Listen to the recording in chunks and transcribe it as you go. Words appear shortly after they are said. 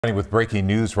With breaking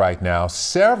news right now,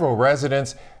 several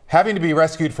residents having to be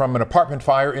rescued from an apartment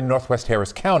fire in northwest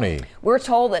Harris County. We're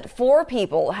told that 4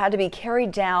 people had to be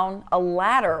carried down a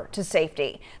ladder to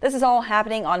safety. This is all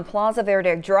happening on Plaza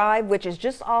Verde Drive, which is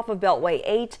just off of Beltway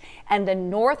 8 and the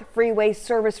North Freeway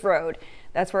Service Road.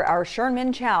 That's where our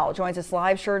Sherman Chow joins us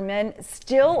live. Sherman,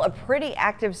 still a pretty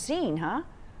active scene, huh?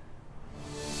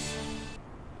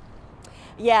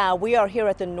 Yeah, we are here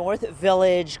at the North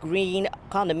Village Green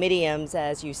condominiums,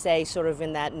 as you say, sort of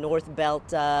in that North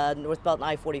Belt and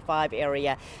I-45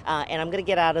 area. And I'm going to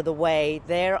get out of the way.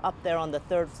 They're up there on the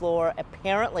 3rd floor,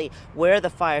 apparently where the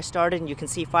fire started. And you can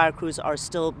see fire crews are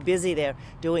still busy there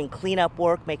doing cleanup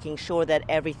work, making sure that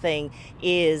everything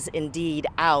is indeed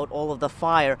out, all of the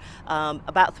fire.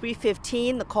 About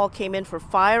 3:15, the call came in for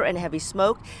fire and heavy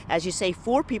smoke. As you say,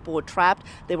 4 people were trapped.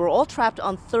 They were all trapped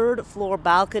on 3rd floor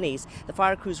balconies. The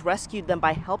fire crews rescued them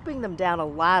by helping them down a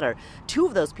ladder. 2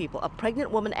 of those people, a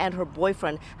pregnant woman and her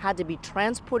boyfriend, had to be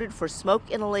transported for smoke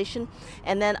inhalation.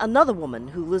 And then another woman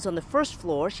who lives on the 1st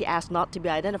floor, she asked not to be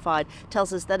identified,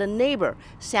 tells us that a neighbor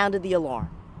sounded the alarm.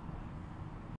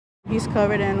 He's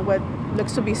covered in what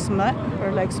looks to be smut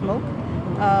or like smoke,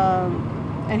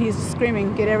 and he's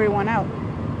screaming, "Get everyone out."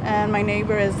 And my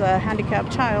neighbor is a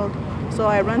handicapped child, so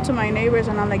I run to my neighbors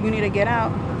and I'm like, "You need to get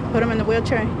out." Put him in the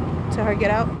wheelchair, tell her get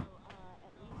out.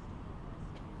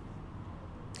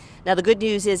 Now, the good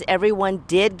news is everyone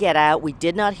did get out. We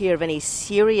did not hear of any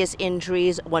serious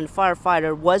injuries. One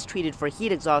firefighter was treated for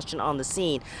heat exhaustion on the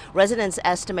scene. Residents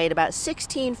estimate about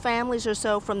 16 families or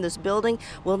so from this building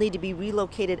will need to be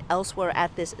relocated elsewhere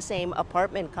at this same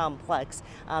apartment complex.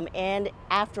 And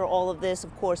after all of this,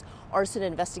 of course, arson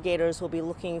investigators will be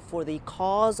looking for the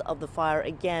cause of the fire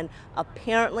again,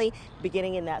 apparently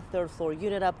beginning in that 3rd floor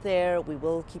unit up there. We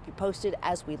will keep you posted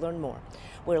as we learn more.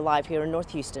 We're live here in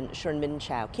North Houston. Sherman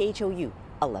Chow, KHOU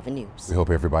 11 News. We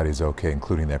hope everybody's okay,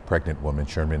 including that pregnant woman.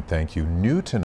 Sherman, thank you. New tonight.